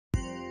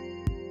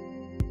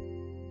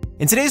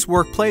In today's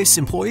workplace,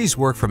 employees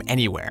work from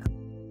anywhere,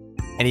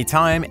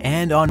 anytime,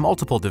 and on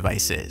multiple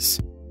devices.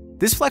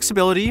 This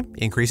flexibility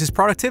increases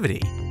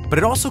productivity, but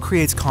it also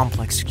creates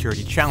complex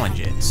security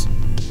challenges.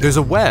 There's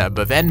a web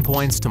of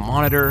endpoints to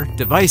monitor,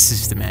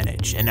 devices to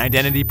manage, and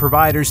identity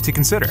providers to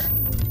consider.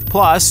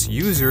 Plus,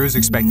 users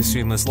expect a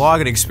seamless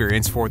login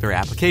experience for their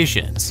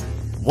applications.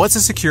 What's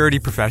a security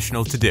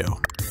professional to do?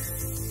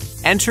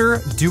 Enter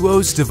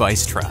Duo's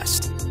Device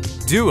Trust.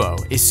 Duo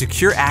is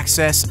secure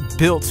access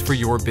built for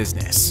your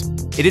business.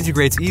 It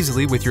integrates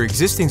easily with your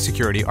existing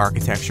security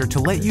architecture to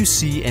let you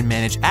see and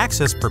manage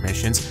access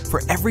permissions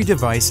for every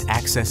device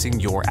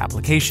accessing your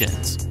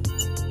applications.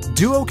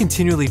 Duo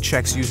continually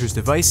checks users'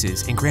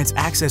 devices and grants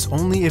access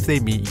only if they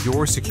meet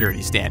your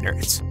security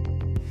standards.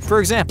 For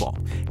example,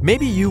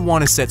 maybe you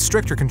want to set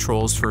stricter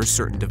controls for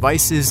certain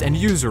devices and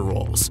user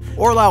roles,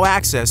 or allow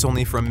access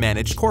only from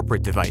managed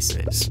corporate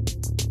devices.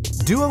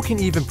 Duo can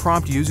even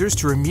prompt users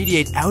to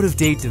remediate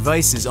out-of-date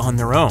devices on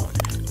their own.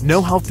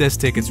 No help desk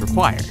tickets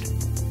required.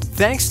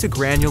 Thanks to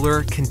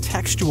granular,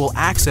 contextual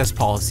access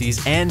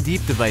policies and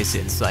deep device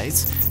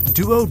insights,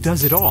 Duo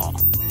does it all.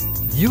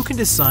 You can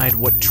decide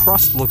what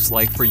trust looks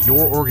like for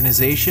your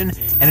organization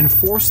and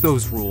enforce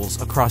those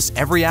rules across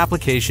every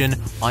application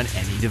on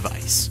any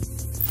device.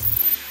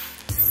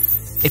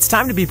 It's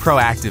time to be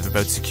proactive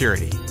about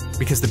security,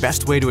 because the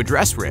best way to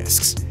address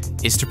risks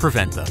is to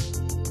prevent them.